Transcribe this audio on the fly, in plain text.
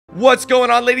What's going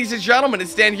on, ladies and gentlemen?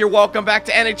 It's Dan here. Welcome back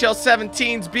to NHL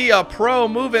 17's Be a Pro.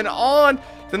 Moving on to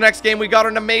the next game. We got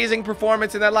an amazing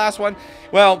performance in that last one.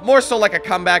 Well, more so like a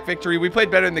comeback victory. We played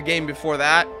better in the game before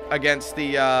that against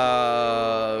the,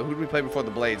 who did we play before the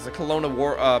Blades? The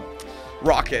Kelowna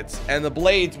Rockets. And the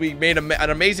Blades, we made an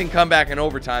amazing comeback in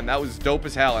overtime. That was dope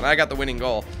as hell, and I got the winning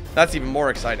goal. That's even more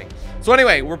exciting. So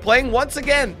anyway, we're playing once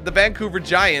again the Vancouver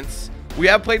Giants. We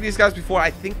have played these guys before.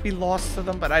 I think we lost to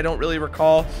them, but I don't really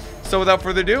recall. So without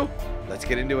further ado, let's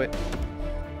get into it.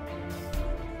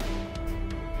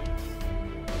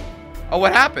 Oh,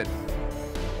 what happened?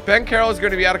 Ben Carroll is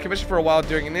going to be out of commission for a while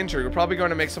during an injury. We're probably going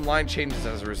to make some line changes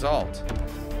as a result.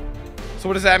 So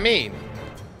what does that mean?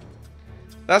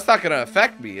 That's not going to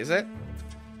affect me, is it?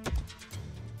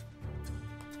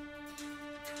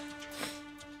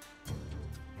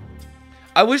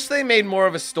 I wish they made more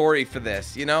of a story for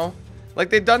this, you know? Like,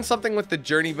 they've done something with the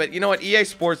journey, but you know what? EA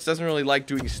Sports doesn't really like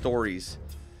doing stories.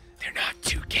 They're not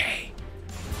 2K.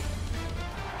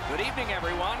 Good evening,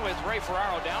 everyone, with Ray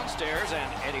Ferraro downstairs and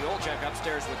Eddie Olczyk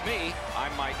upstairs with me.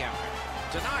 I'm Mike Emmerich.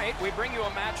 Tonight, we bring you a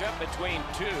matchup between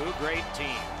two great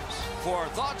teams. For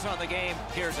thoughts on the game,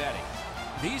 here's Eddie.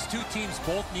 These two teams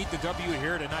both need the W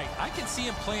here tonight. I can see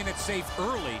them playing it safe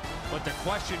early, but the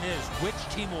question is, which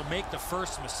team will make the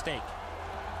first mistake?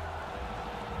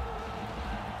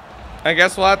 I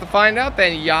guess we'll have to find out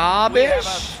then, yabish. We have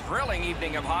a thrilling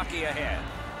evening of hockey ahead.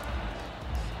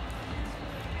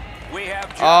 We have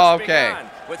just begun.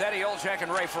 With Eddie Olczyk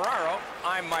and Ray Ferraro,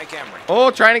 I'm Mike Emmerich. Oh,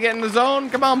 trying to get in the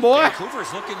zone. Come on, boy.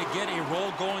 Vancouver's looking to get a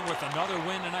roll going with another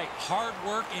win tonight. Hard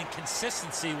work and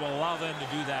consistency will allow them to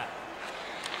do that.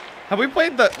 Have we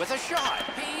played the... With a shot.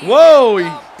 Whoa.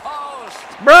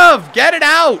 Bruv, get it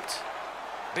out.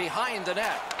 Behind the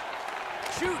net.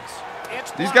 Shoots.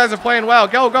 These guys are playing well.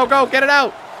 Go, go, go. Get it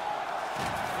out.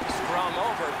 Scrum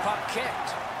over. Puck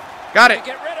kicked. Got it.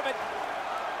 Get rid of it.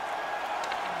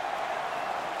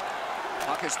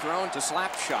 Puck is thrown to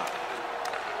slap shot.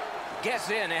 Gets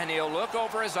in, and he'll look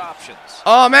over his options.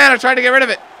 Oh, man. I tried to get rid of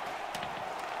it.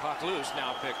 Puck loose,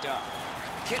 now picked up.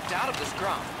 Kicked out of the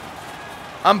scrum.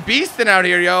 I'm beasting out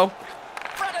here, yo.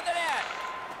 Front of the net.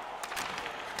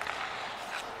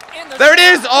 There it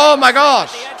is. Oh, my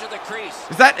gosh. The edge of the crease.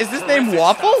 Is this name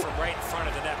Waffle? From right in front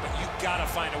of the net, but you gotta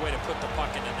find a way to put the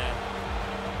puck in the net.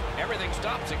 Everything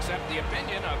stops except the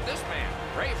opinion of this man,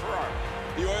 Ray Ferraro.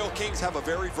 The Oil Kings have a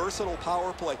very versatile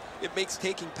power play. It makes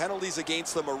taking penalties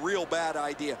against them a real bad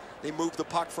idea. They move the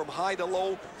puck from high to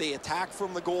low. They attack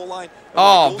from the goal line.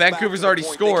 Oh, Vancouver's already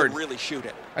scored. They can really shoot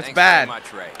it. That's Thanks bad. Very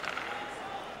much, Ray.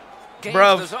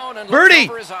 Bro, Birdie!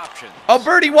 Oh,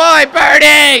 Birdie, why?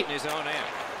 Birdie! His own end.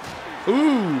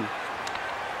 Ooh.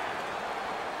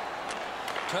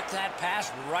 Took that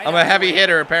pass right. I'm a heavy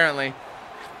hitter, apparently.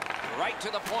 Right to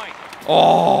the point.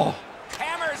 Oh.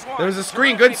 Hammers one. There was a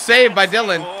screen. Good save by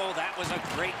Dylan. Oh, that was a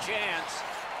great chance.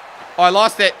 Oh, I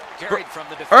lost it. Carried from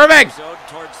the Irving! zone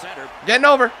towards center. Getting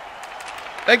over.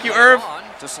 Thank you, Irv. On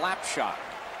to slap shot.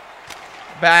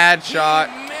 Bad shot.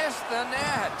 He missed the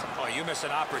net. Oh, you miss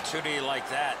an opportunity like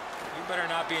that. You better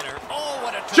not be in a... Oh,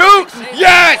 what a shoot! save.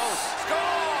 Yes!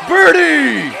 Score!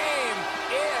 Birdie! Game is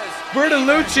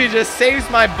Bertolucci just saves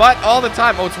my butt all the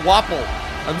time. Oh, it's Waffle.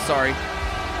 I'm sorry.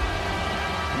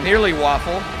 Nearly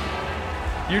Waffle.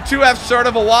 You two have sort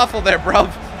of a waffle there, bro.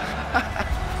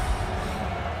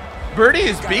 Birdie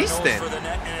is beasting.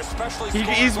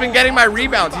 He's been getting my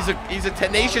rebounds. He's a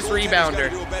tenacious rebounder.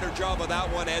 Do a better job of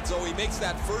that one, Edzo. He makes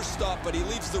that first stop, but he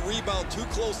leaves the rebound too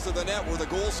close to the net where the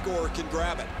goal scorer can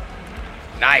grab it.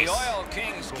 Nice. The Oil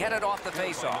Kings get it off the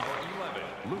faceoff.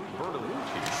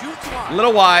 Shoots one. A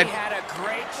little wide. He had a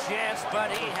great chance,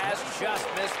 but he has just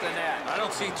missed the net. I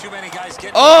don't see too many guys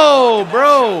getting... Oh,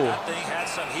 bro. That thing had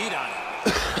some heat on it.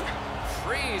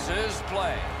 Freezes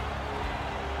play.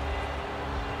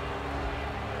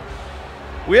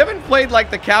 We haven't played like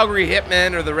the Calgary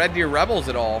Hitmen or the Red Deer Rebels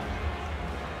at all.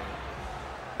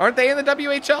 Aren't they in the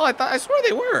WHL? I swear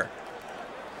they were.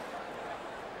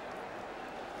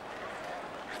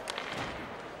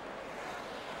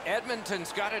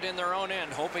 Edmonton's got it in their own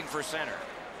end, hoping for center.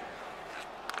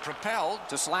 Propelled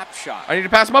to slap shot. I need to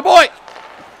pass my boy.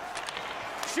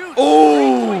 Shoots.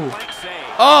 Ooh.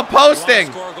 Oh, posting.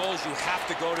 You want to score goals, you have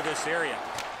to go to this area.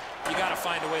 You got to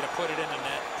find a way to put it in the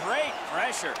net. Great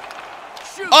pressure.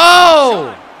 Shoots.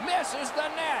 Oh. Shot. Misses the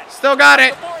net. Still got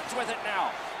it. The boards with it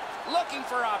now. Looking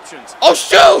for options. Oh,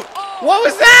 shoot. Oh. What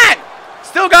was that?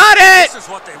 Still got it. This is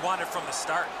what they wanted from the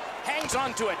start. Hangs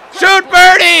on to it. Shoot,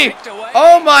 Birdie.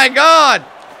 Oh, my God.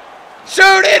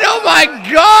 Shoot it. Oh, my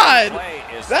God.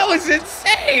 That was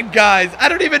insane, guys. I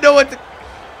don't even know what to...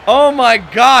 Oh, my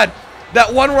God.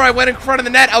 That one where I went in front of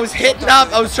the net, I was hitting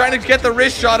up. I was trying to get the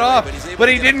wrist shot off, but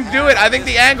he didn't do it. I think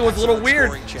the angle was a little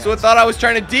weird, so I thought I was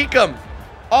trying to deke him.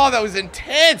 Oh, that was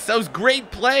intense. That was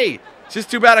great play. It's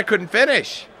just too bad I couldn't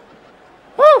finish.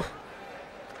 Woo!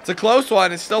 It's a close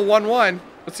one. It's still 1-1.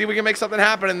 Let's see if we can make something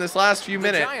happen in this last few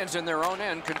minutes. The Giants in their own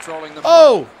end controlling the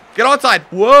oh! Get onside.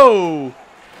 Whoa!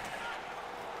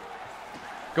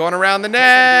 Going around the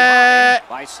net.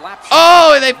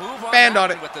 Oh, and they banned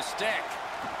on it. With the stick.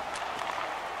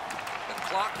 The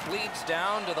clock bleeds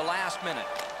down to the last minute.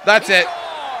 That's it.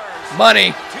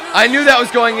 Money. I knew that was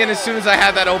going in as soon as I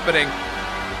had that opening.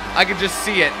 I could just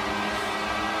see it.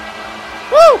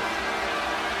 Woo!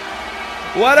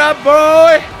 What up,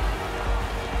 boy?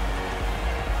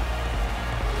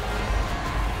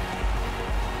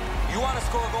 You want to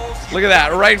score goals? Look at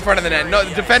that, right in front of the net. No,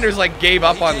 the defenders like gave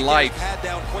up on life. Pad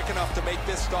down quick enough to make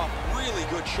this stop. Really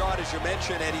good shot, as you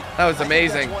mentioned, Eddie. That was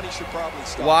amazing. That's one he should probably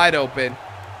stop. Wide open.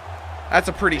 That's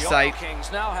a pretty sight. The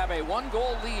Kings now have a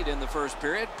 1-goal lead in the first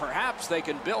period. Perhaps they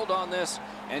can build on this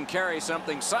and carry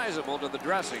something sizable to the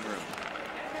dressing room.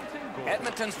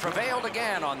 Edmonton's prevailed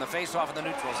again on the face-off in the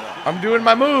neutral zone. I'm doing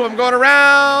my move. I'm going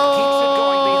around. Keeps it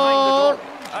going behind the goal.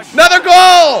 Another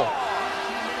goal!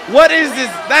 What is this?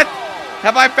 That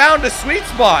have I found a sweet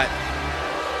spot?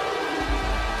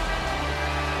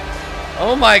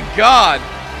 Oh my God!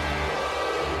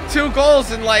 2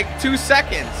 goals in like 2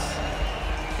 seconds.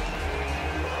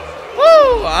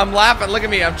 Woo! I'm laughing. Look at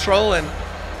me. I'm trolling.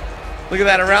 Look at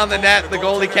that around the net. The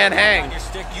goalie can't hang.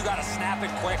 You gotta snap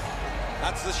it quick.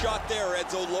 That's the shot there,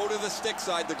 Edzo. Low to the stick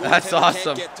side. The That's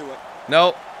awesome. Can't get to it.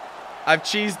 Nope. I've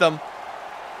cheesed them.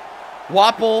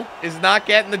 Wapple is not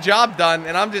getting the job done,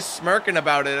 and I'm just smirking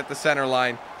about it at the center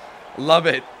line. Love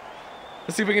it.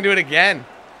 Let's see if we can do it again.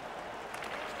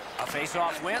 A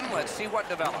face-off win. Let's see what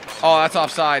develops. Oh, that's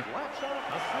offside.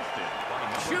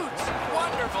 Shoots.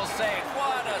 Wonderful save.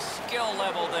 What a skill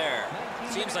level there.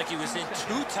 Seems like he was in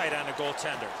too tight on the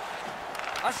goaltender.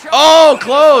 Oh,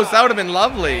 close. That would have been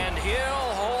lovely. And he'll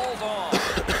hold on.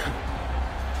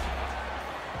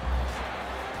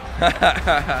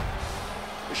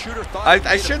 The shooter thought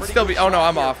I should still be. Oh no,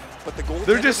 I'm off. But the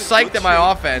They're just psyched at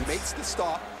my offense. Makes the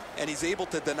stop, and he's able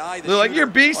to deny the They're like, you're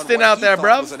shooter on beasting what out he there, thought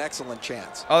bro. was an excellent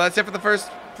chance. Oh, that's it for the first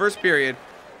period.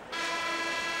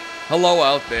 Hello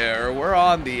out there. We're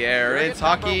on the air. It's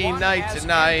hockey night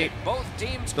tonight.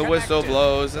 The whistle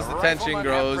blows as the tension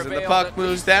grows and the puck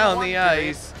moves down the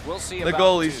ice. The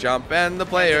goalies jump and the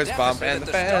players bump and the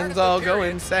fans all go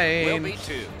insane.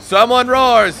 Someone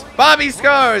roars. Bobby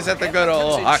scores at the good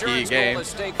old hockey game.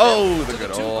 Oh, the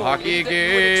good old hockey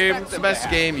game. It's the best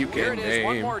game you can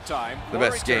name. The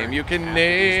best game you can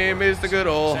name is the good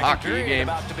old hockey game.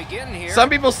 Some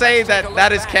people say that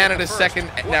that is Canada's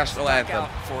second national anthem.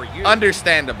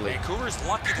 Understandably. Vancouver's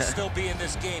lucky to still be in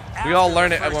this game. We all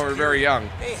learned it when we were very young.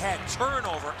 They had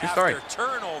turnover story. after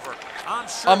turnover.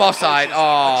 I'm offside.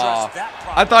 Oh,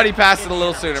 I thought he passed it a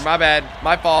little sooner. My bad.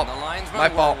 My fault. My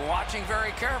fault. Watching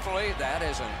very carefully. That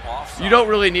is an offside. You don't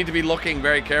really need to be looking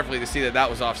very carefully to see that that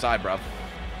was offside, bro.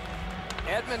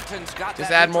 Edmonton's got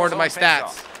just add more to my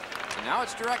stats. And now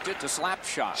it's directed to slap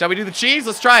shot. Shall we do the cheese?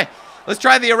 Let's try. Let's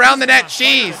try the around the net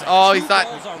cheese. Oh, he's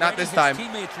not this time.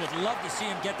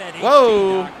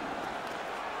 Whoa.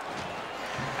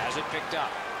 Has it picked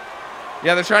up.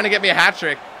 Yeah, they're trying to get me a hat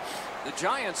trick. The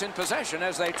Giants in possession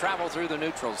as they travel through the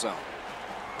neutral zone.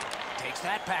 Takes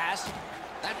that pass.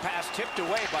 That pass tipped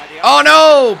away by the. Oh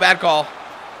no! Bad call.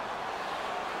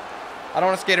 I don't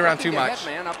want to skate around too much.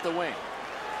 Man up the wing.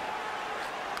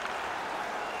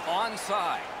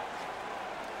 Onside.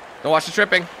 Don't watch the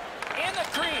tripping. In the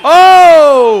crease.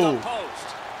 Oh!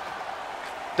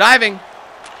 Diving.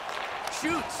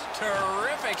 Shoots.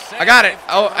 Terrific save. I got it.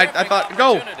 Oh, I thought.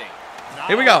 Go.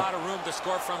 Here we go. A lot of room to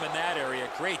score from in that area.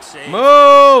 Great save.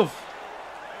 Move.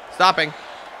 Stopping.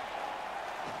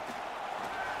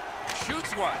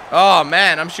 Shoots one. Oh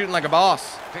man, I'm shooting like a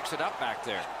boss. Picks it up back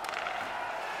there.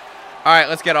 All right,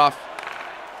 let's get off.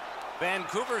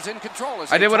 Vancouver's in control.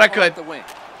 As I did what I could. The wing.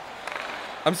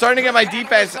 I'm starting to get my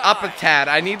defense up a tad.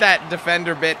 I need that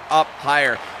defender bit up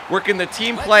higher. Working the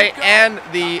team play and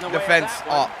the defense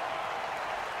up.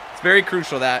 It's very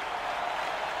crucial that.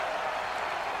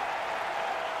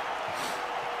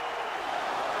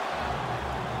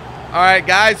 All right,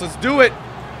 guys, let's do it.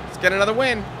 Let's get another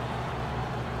win.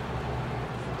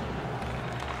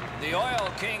 The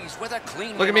Oil Kings with a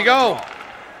clean. Look at me go.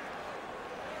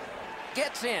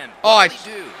 Gets in. Oh,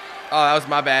 that was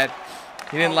my bad.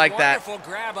 He didn't like that.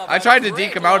 I tried to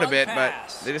deke him out a bit, but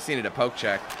they just needed a poke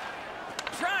check.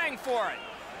 Trying for it.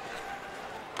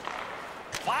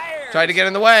 Fires. Tried to get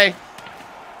in the way.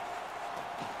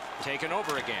 Taken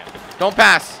over again. Don't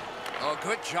pass. Oh,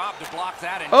 good job to block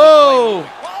that. And Oh!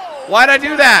 Why'd I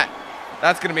do that?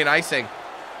 That's going to be an icing.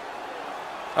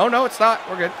 Oh, no, it's not.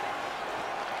 We're good.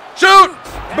 Shoot!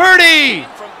 Birdie!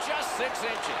 From just 6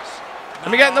 inches.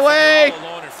 Let me get in the way.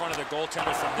 Alone in front of the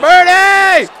goaltender from this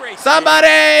Birdie! great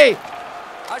Somebody!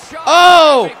 A shot.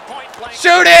 Oh! Big point blank.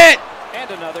 Shoot it! And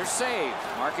another save.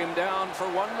 Mark him down for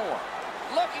one more.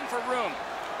 Looking for room.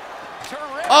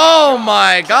 Terrific Oh shot.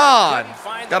 my God! Couldn't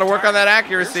find Got to the work on that target.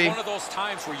 accuracy. Here's one of those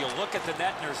times where you look at the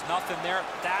net and there's nothing there.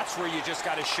 That's where you just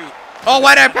got to shoot. Oh,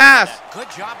 why'd I pass? Good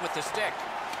job with the stick.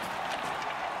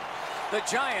 The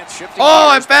Giants shifting. Oh,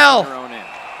 I gears back fell. to their own end.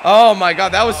 Oh my God,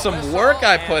 that was A some whistle work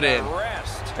I and put a in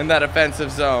rest. that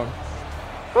offensive zone.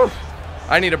 Whew.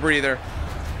 I need a breather.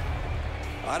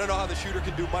 I don't know how the shooter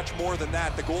can do much more than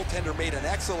that. The goaltender made an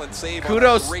excellent save.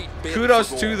 Kudos, on a great bid kudos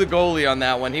for to goal. the goalie on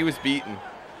that one. He was beaten.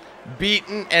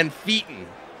 Beaten and feeten,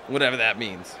 whatever that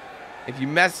means. If you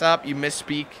mess up, you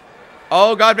misspeak.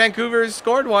 Oh God, Vancouver has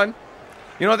scored one.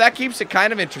 You know, that keeps it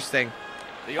kind of interesting.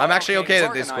 The I'm actually Oil okay Kings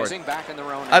that they scored. organizing back in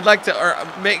their own I'd end. like to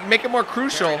make it more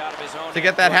crucial Carried out of his own to get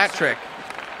end that hat towards trick.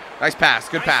 Nice pass,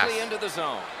 good pass. Nicely into the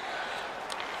zone.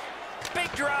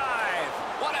 Big drive.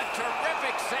 What a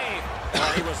terrific save.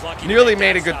 Well, he was lucky to Nearly make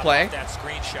made that a good stop play. off that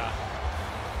screenshot.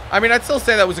 I mean, I'd still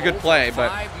say that was a good Over play, but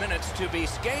 5 minutes to be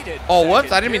skated. oh, whoops!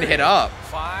 Second I didn't mean to hit period. up.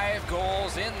 5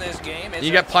 goals in this game. It's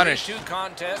You get a punished. 3-2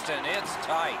 contest, and it's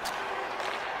tight.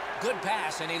 Good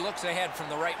pass, and he looks ahead from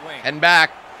the right wing. And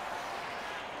back.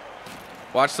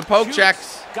 Watch the poke Shoots.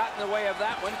 checks. Got in the way of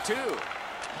that one too.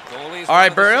 Goalie's All one right,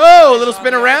 of the Bird. six Oh, guys little on the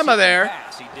ice spinorama who can there.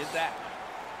 pass. He did that.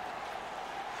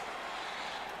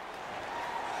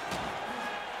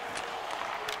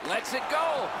 Lets it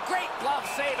go. Great glove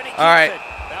save, and he keeps All right. it.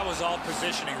 That was all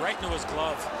positioning right into his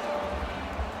glove.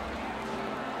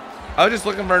 I was just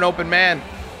looking for an open man.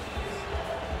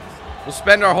 We'll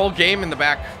spend our whole game in the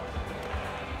back.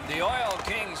 The Oil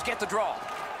Kings get the draw.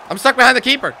 I'm stuck behind the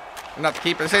keeper. Not the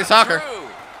keeper. This ain't soccer. Through.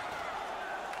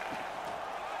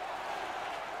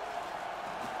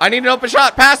 I need an open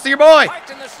shot. Pass to your boy. Right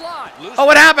in the slot. Loose Oh,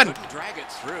 what happened? couldn't drag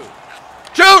it through.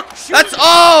 Shoot. That's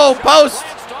oh Shot post.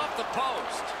 glanced off the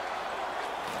post.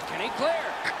 Can he clear?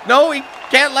 No, he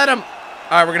can't let him. All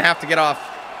right, we're gonna have to get off.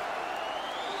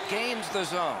 Gains the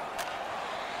zone.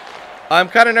 I'm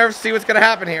kind of nervous to see what's gonna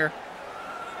happen here.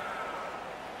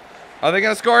 Are they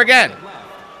gonna score again?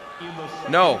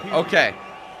 No. Okay.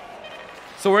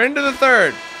 So we're into the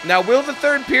third. Now, will the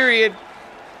third period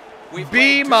We've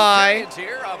be played 2 my periods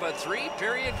here of a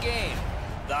 3-period game.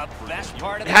 The best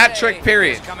part of the hat day trick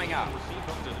period? is coming up.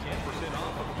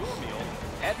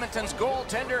 Edmonton's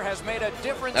goaltender has made a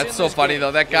difference. That's in so this funny, game.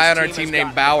 though. That guy His on our team team has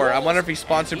named gotten Bauer. I goals, wonder if he's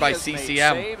sponsored and by he has made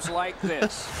CCM. saves like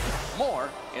this. More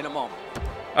in a moment.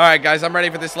 All right, guys, I'm ready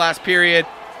for this last period.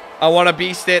 I want to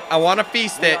beast it. I want to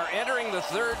feast We it. are entering the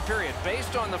third period.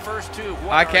 Based on the first 2,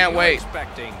 what I can't are you wait.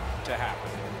 expecting to happen?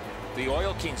 The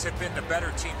Oil Kings have been the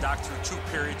better team, Doc, through 2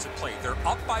 periods of play. They're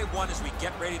up by 1 as we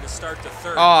get ready to start the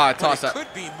third. Oh, but toss it up.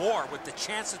 could be more with the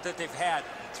chances that they've had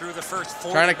through the first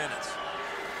 40 Trying to- minutes.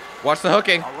 Watch the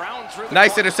hooking. Around through the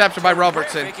Nice corner. interception by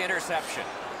Robertson. Terrific interception.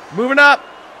 Moving up.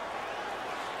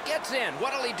 Gets in.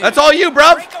 What'll he do? That's all you,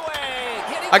 bruv. Breakaway.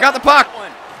 Hitting I got the on puck. that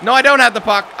one. No, I don't have the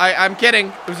puck. I'm kidding.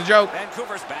 It was a joke.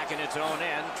 Vancouver's back in its own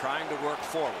end, trying to work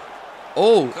forward.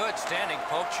 Oh, Good standing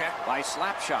poke check by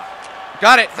Slapshot.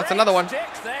 got it. That's Great another one. stick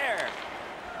there.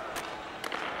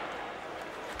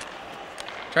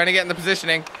 Trying to get in the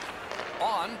positioning.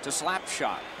 On to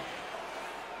Slapshot.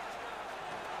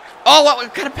 Oh,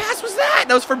 what kind of pass was that?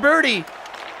 That was for Birdie.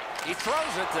 He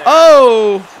throws it there.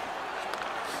 Oh.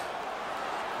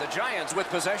 The Giants with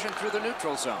possession through the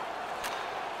neutral zone.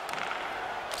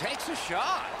 Takes a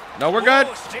shot. No, we're good.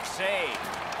 Ooh, stick save.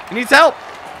 He needs help.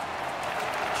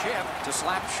 Chip to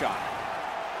Slapshot.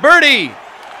 Birdie.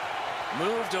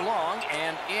 Moved along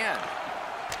and in.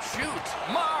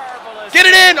 Shoot. Marvelous. Get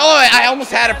it in. Oh, I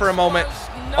almost had it for a moment.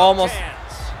 No Almost.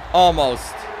 chance.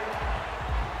 Almost.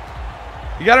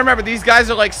 You got to remember, these guys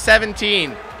are like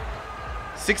 17.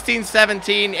 16,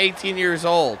 17, 18 years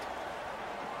old.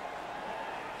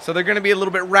 So they're going to be a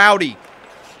little bit rowdy,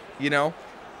 you know?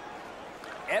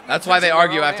 That's why they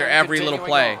argue after every little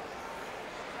play.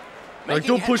 Like,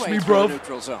 don't push me, bro.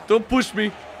 Don't push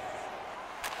me.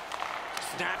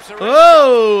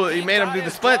 Oh, he made him do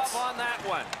the splits. On that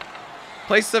one.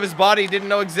 Places of his body he didn't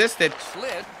know existed.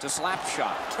 Slid to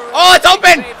Slapshot. Oh, it's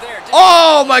open!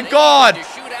 Oh, my God!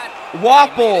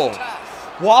 Waffle.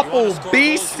 Waffle. Waffle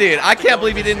beasted. I can't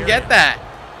believe he didn't get that.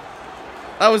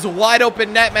 That was a wide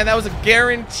open net, man. That was a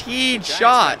guaranteed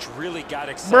shot. Really got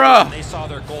excited Bruh. when they saw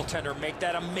their goaltender make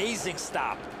that amazing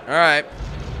stop. All right.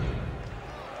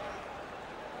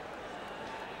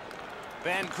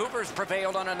 Vancouver's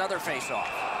prevailed on another faceoff.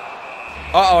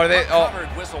 Uh-oh, are they? Oh,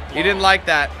 Whistle he didn't like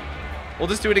that. We'll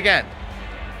just do it again.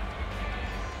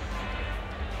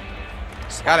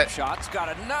 Got it. Shots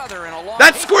got another in a long.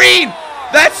 That screen!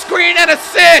 That screen and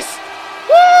assist!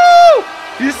 Woo!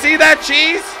 You see that,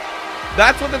 Cheese?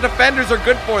 That's what the defenders are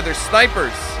good for. They're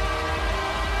snipers.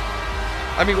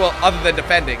 I mean, well, other than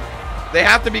defending. They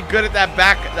have to be good at that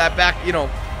back, you know,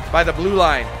 by the blue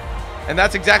line. And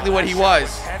that's exactly what he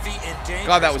was.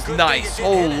 God, that was nice.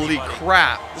 Holy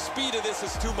crap. The speed of this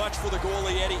is too much for the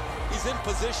goalie, Eddie. He's in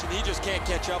position. He just can't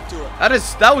catch up to it.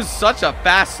 That was such a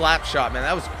fast slap shot, man.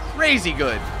 That was crazy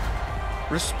good.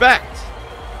 Respect.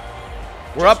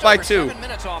 We're up by 2. 7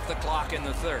 minutes off the clock in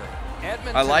the third.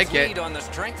 I like it. Lead on the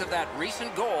strength of that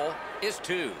recent goal is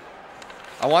 2.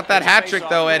 I want that hat trick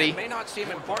though, Eddie. It may not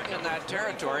seem important in that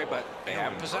territory, but they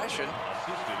have possession.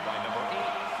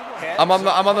 I'm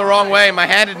on the wrong way. My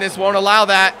handedness won't allow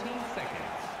that.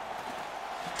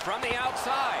 From the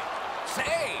outside.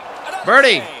 Save.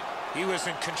 Birdie. Save. He was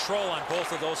in control on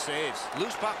both of those saves.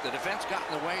 Loose puck. The defense got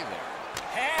in the way there.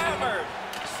 Hammered.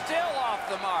 Still off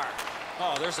the mark.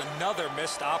 Oh, there's another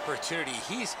missed opportunity.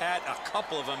 He's had a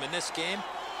couple of them in this game.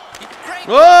 Great.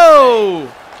 Whoa!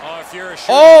 Oh, if you're a shooter,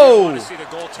 Oh! you want to see the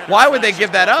goaltender Why would they flash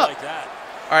give that his glove up? like that.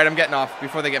 All right, I'm getting off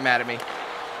before they get mad at me.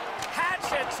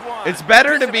 Hatchets one. It's better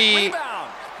to Elizabeth be rebound.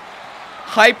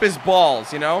 hype as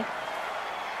balls, you know?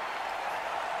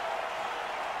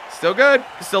 Still good.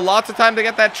 Still lots of time to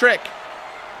get that trick.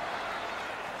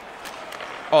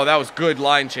 Oh, that was good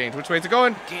line change. Which way is it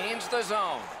going? Gains the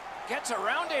zone. Gets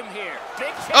around him here. Big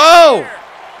kick Oh!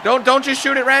 here. Don't just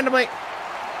shoot it randomly.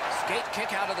 Skate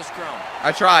kick out of the scrum.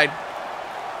 I tried.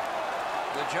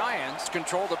 The Giants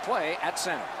control the play at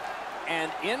center.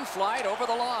 And in flight over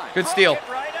the line. Good steal. It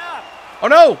right up. Oh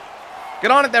no!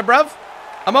 Get on it there, bruv.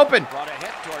 I'm open. Brought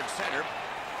ahead towards center.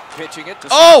 Pitching it to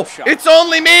Oh! shot. It's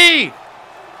only me!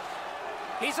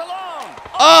 He's alone.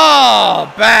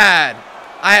 Oh, bad.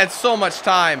 I had so much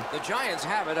time. The Giants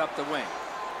have it up the wing.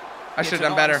 I should have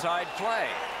done better. Onside play.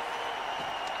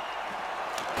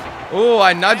 Ooh,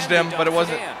 I nudged And he him, but it dumps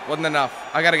it wasn't enough.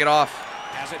 I gotta get off.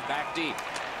 Has it back deep.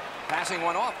 Passing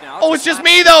one off now. Oh, it's just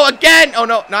me though, again! Oh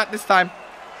no, not this time.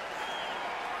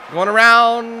 Going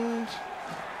around.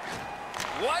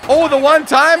 Oh, the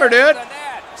one-timer, dude.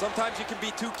 Sometimes you can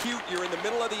be too cute. You're in the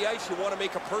middle of the ice. You want to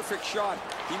make a perfect shot.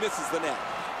 He misses the net.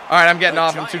 All right, I'm getting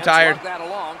off. I'm too tired. That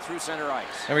along through center ice.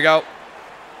 Here we go.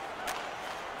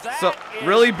 That So, is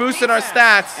really boosting our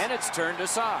defense. stats. And it's turned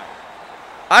aside.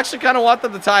 I actually kind of want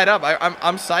them to tie it up.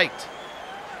 I'm psyched.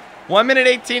 1 minute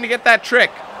 18 to get that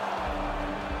trick.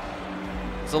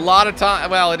 It's a lot of time.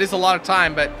 Well, it is a lot of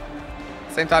time, but at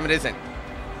the same time, it isn't.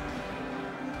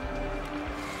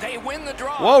 They win the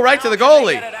draw. Whoa, right Now to the can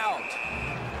they goalie. get it out?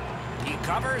 He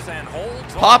covers and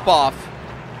holds. Pop off.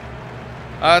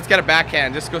 Let's get a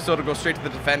backhand. Just so it'll go straight to the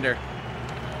defender.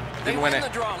 They Didn't win win it.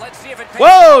 the draw. Let's see if it pays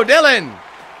Whoa, off. Dylan.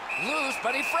 Loose,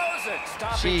 but he froze it.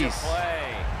 Stoppage Jeez. of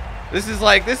play.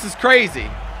 This is crazy.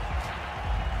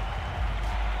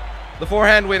 The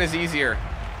forehand win is easier.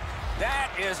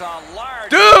 That is a large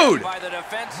Dude! win by the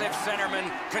defensive centerman.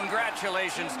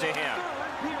 Congratulations to him.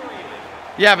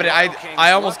 Yeah, but Now Kings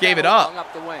I almost look gave it along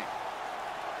up. the wing.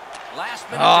 Last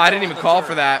minute Oh, to I go didn't in even the call third.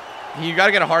 for that. You got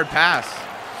to get a hard pass.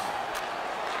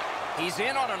 He's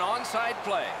in on an onside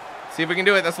play. See if we can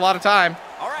do it. That's a lot of time.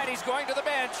 All right, he's going to the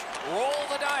bench. Roll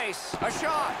the dice. A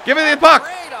shot. Give me the puck.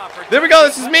 Great opportunity, There we go.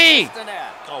 This is but me. missed the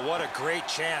net. Oh, what a great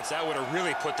chance. That would have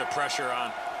really put the pressure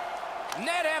on.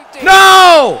 Net empty. No!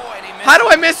 Oh, and he missed How do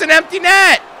I it. miss an empty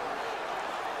net?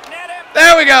 Net empty.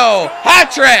 There we go.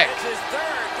 Hat trick. It's his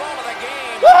third goal of the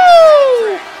game.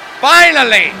 Woo! Hat trick.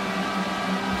 Finally.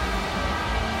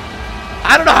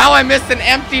 I don't know how I missed an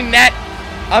empty net.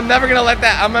 I'm never gonna let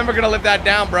that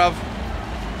down, bruv.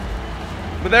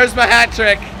 But there's my hat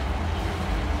trick.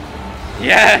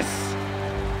 Yes.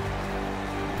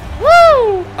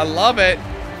 Woo! I love it.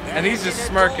 And he's just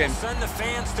smirking. Send the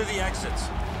fans to the exits.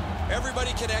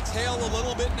 Everybody can exhale a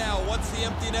little bit now. Once the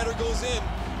empty netter goes in,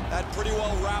 that pretty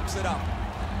well wraps it up.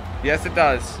 Yes, it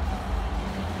does.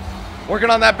 Working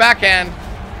on that backhand.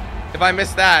 If I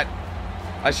miss that,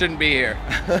 I shouldn't be here.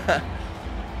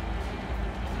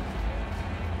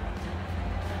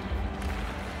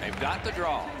 They've got the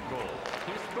draw.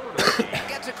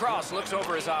 Gets across, looks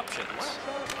over his options.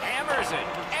 Hammers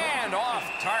it, and off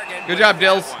target. Good job,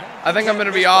 Dills. I think I'm going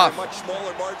to be off. Much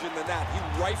smaller margin than that.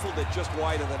 He rifled it just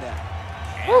wide of the net.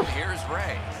 And here's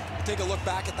Ray. Take a look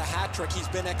back at the hat trick. He's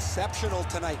been exceptional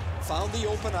tonight. Found the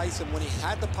open ice, and when he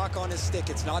had the puck on his stick,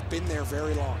 it's not been there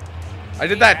very long. I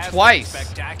did that Has twice. been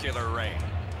spectacular, Ray.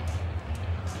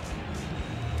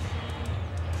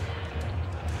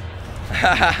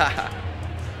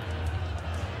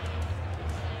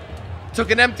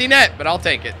 Took an empty net, but I'll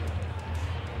take it.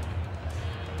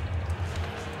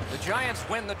 The Giants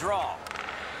win the draw.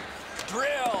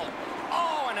 Drill.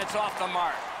 Oh, and it's off the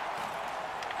mark.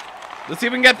 Let's see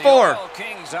if we can get The 4. Oil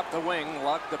Kings up the wing,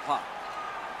 lug the puck.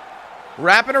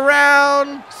 Wrapping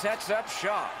around. Sets up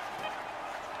shot.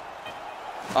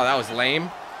 Oh, that was lame.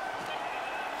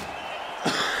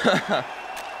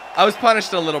 I was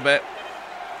punished a little bit.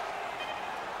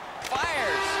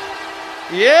 Fires.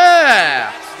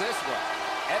 Yeah. That's this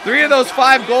one. 3 of those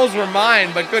 5 goals were mine,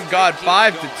 but good God,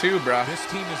 5-2, bro. This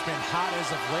team has been hot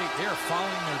as of late. They're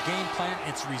following their game plan.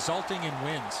 It's resulting in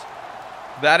wins.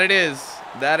 That it is.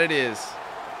 That it is.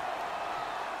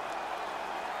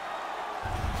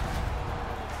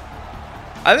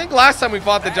 I think last time we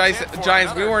fought the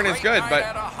Giants, we weren't as good, but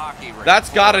that's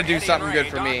got to do something good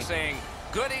for me.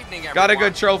 Got a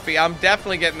good trophy. I'm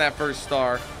definitely getting that first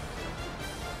star.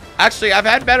 Actually, I've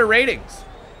had better ratings.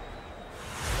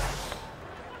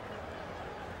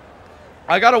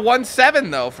 I got a 1.7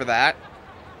 though for that.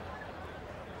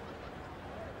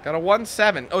 Got a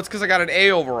 1.7. Oh, it's because I got an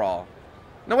A overall.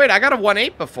 No, wait, I got a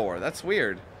 1.8 before. That's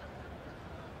weird.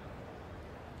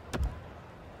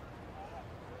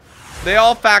 They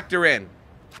all factor in.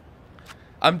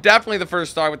 I'm definitely the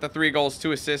first star with the 3 goals,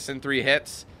 2 assists, and 3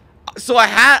 hits. So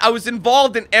I was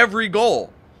involved in every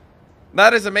goal.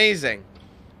 That is amazing.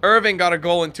 Irving got a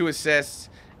goal and 2 assists,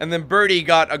 and then Birdie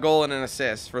got a goal and an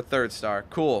assist for 3rd star.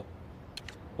 Cool.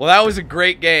 Well, that was a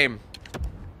great game.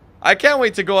 I can't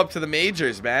wait to go up to the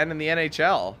majors, man, in the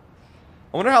NHL.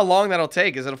 I wonder how long that'll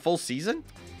take. Is it a full season?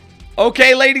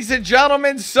 Okay, ladies and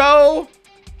gentlemen, so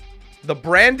the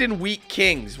Brandon Wheat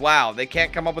Kings. Wow, they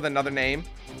can't come up with another name.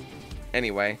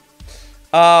 Anyway,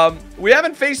 we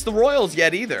haven't faced the Royals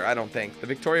yet either, I don't think. The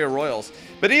Victoria Royals.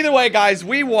 But either way, guys,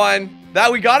 we won.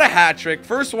 That we got a hat trick.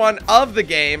 First one of the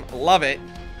game. Love it.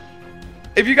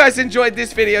 If you guys enjoyed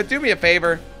this video, do me a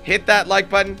favor. Hit that like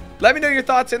button. Let me know your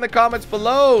thoughts in the comments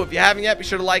below. If you haven't yet, be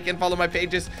sure to like and follow my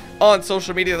pages on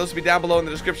social media. Those will be down below in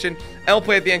the description. And I'll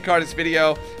play at the end card of this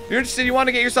video. If you're interested, you want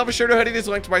to get yourself a shirt or hoodie, there's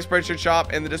a link to my Spreadshirt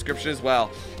shop in the description as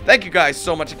well. Thank you guys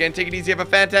so much again. Take it easy. Have a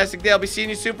fantastic day. I'll be seeing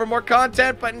you soon for more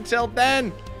content. But until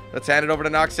then, let's hand it over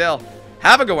to Knox Hill.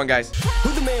 Have a good one, guys.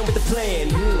 Who's the man with the plan?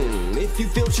 If you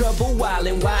feel trouble,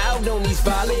 wildin' wild on these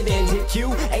violent and hit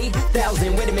you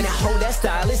 8,000. Wait a minute, hold that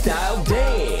stylist dialed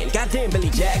in. Goddamn Billy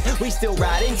Jack, we still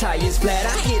riding, tires flat.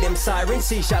 I hear them sirens,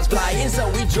 see shots flying, so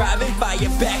we driving, fire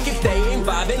back if they ain't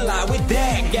vibing. Lie with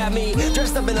that, got me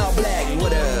dressed up in all black.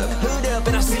 What up? Hood up,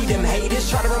 and I see them haters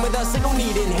try to run with us. They gon'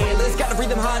 need inhalers. Gotta breathe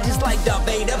them hard just like Darth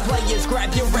Vader. Players,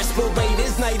 grab your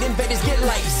respirators. Night invaders get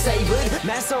lightsabered.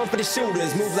 Mask on for the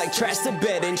shooters, move like trash to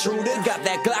bed intruder. Got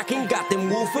that Glock and got them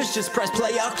woofers. Just press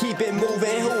play, I'll keep it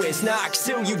moving. Who is Knox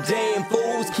Hill, you damn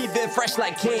fools? Keep it fresh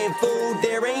like canned food.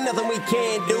 There ain't nothing we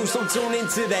can't do, so tune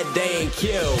into that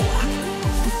DanQ.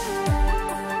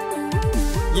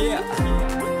 Yeah.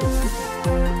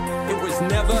 It was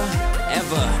never,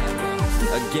 ever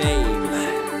a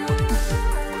game.